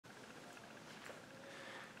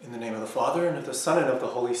In the name of the Father, and of the Son, and of the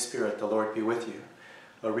Holy Spirit, the Lord be with you.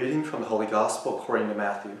 A reading from the Holy Gospel according to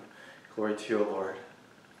Matthew. Glory to you, O Lord.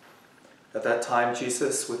 At that time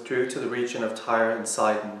Jesus withdrew to the region of Tyre and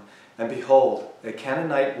Sidon, and behold, a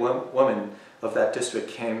Canaanite woman of that district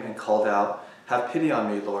came and called out, "Have pity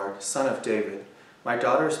on me, Lord, Son of David. My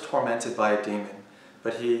daughter is tormented by a demon."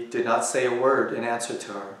 But he did not say a word in answer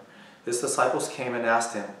to her. His disciples came and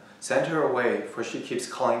asked him, "Send her away, for she keeps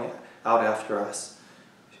calling out after us."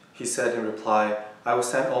 He said in reply, "I was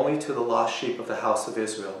sent only to the lost sheep of the house of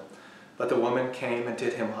Israel." But the woman came and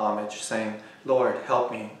did him homage, saying, "Lord,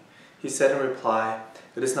 help me." He said in reply,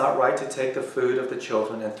 "It is not right to take the food of the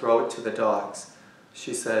children and throw it to the dogs."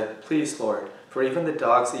 She said, "Please, Lord, for even the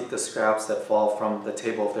dogs eat the scraps that fall from the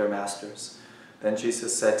table of their masters." Then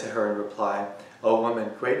Jesus said to her in reply, "O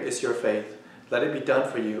woman, great is your faith. Let it be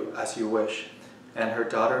done for you as you wish." And her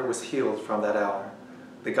daughter was healed from that hour.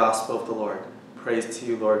 The Gospel of the Lord. Praise to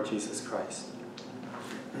you, Lord Jesus Christ.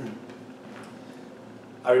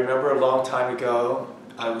 I remember a long time ago,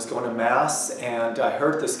 I was going to Mass and I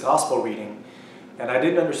heard this Gospel reading and I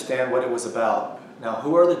didn't understand what it was about. Now,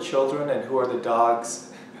 who are the children and who are the dogs?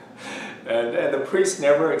 and the priest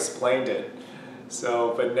never explained it.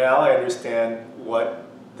 But now I understand what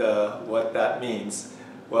that means.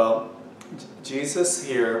 Well, Jesus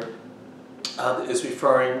here is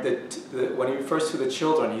referring that when he refers to the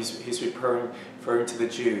children, he's referring to the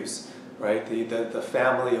Jews, right? The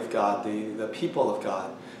family of God, the people of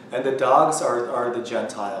God, and the dogs are the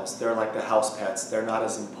Gentiles. They're like the house pets. They're not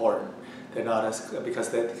as important. They're not as because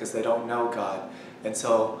they don't know God, and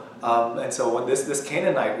so when this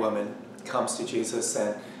Canaanite woman comes to Jesus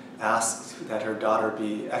and asks that her daughter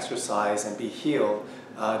be exorcised and be healed.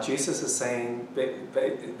 Jesus is saying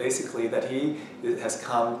basically that he has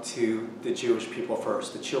come to the Jewish people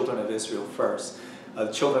first, the children of Israel first,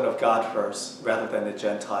 the children of God first, rather than the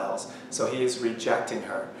Gentiles. So he is rejecting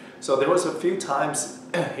her. So there was a few times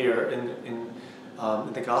here in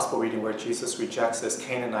the Gospel reading where Jesus rejects this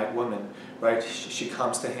Canaanite woman, right? She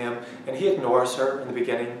comes to him and he ignores her in the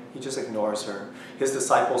beginning. He just ignores her. His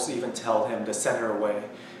disciples even tell him to send her away.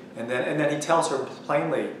 And then he tells her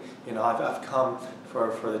plainly, I've come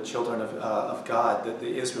for the children of God,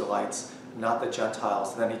 the Israelites, not the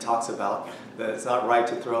Gentiles. And then he talks about that it's not right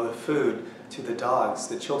to throw the food to the dogs,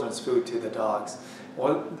 the children's food to the dogs.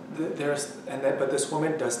 Well, but this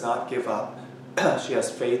woman does not give up. She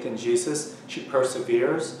has faith in Jesus. She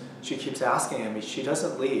perseveres. She keeps asking him. She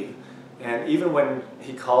doesn't leave. And even when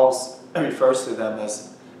he refers to them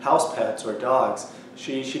as house pets or dogs,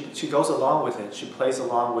 she goes along with it. She plays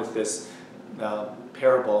along with this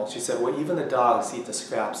parable. She said, well, even the dogs eat the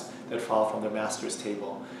scraps that fall from their master's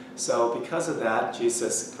table. So because of that,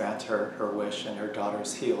 Jesus grants her wish and her daughter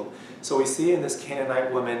is healed. So we see in this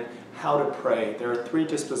Canaanite woman how to pray. There are three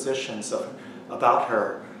dispositions about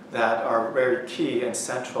her that are very key and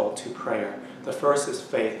central to prayer. The first is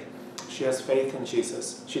faith. She has faith in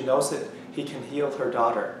Jesus. She knows that he can heal her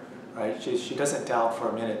daughter. Right? She doesn't doubt for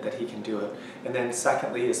a minute that he can do it. And then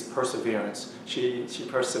secondly is perseverance. She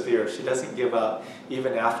perseveres. She doesn't give up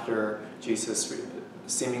even after Jesus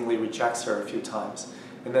seemingly rejects her a few times.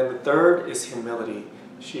 And then the third is humility.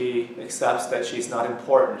 She accepts that she's not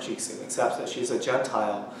important. She accepts that she's a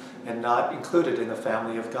Gentile and not included in the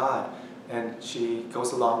family of God. And she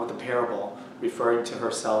goes along with the parable, referring to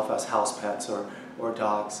herself as house pets or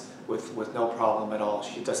dogs with no problem at all.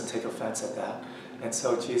 She doesn't take offense at that. And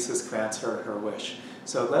so Jesus grants her wish.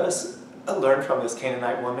 So let us learn from this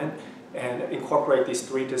Canaanite woman and incorporate these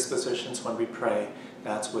three dispositions when we pray.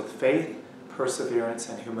 That's with faith, perseverance,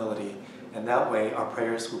 and humility. And that way our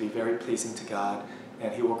prayers will be very pleasing to God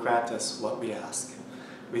and he will grant us what we ask.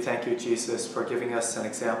 We thank you, Jesus, for giving us an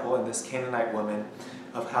example in this Canaanite woman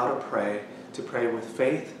of how to pray with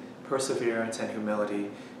faith, perseverance, and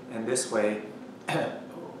humility. And this way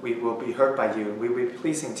we will be heard by you, we will be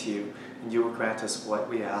pleasing to you, and you will grant us what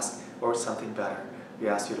we ask or something better. We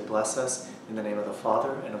ask you to bless us in the name of the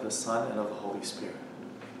Father, and of the Son, and of the Holy Spirit.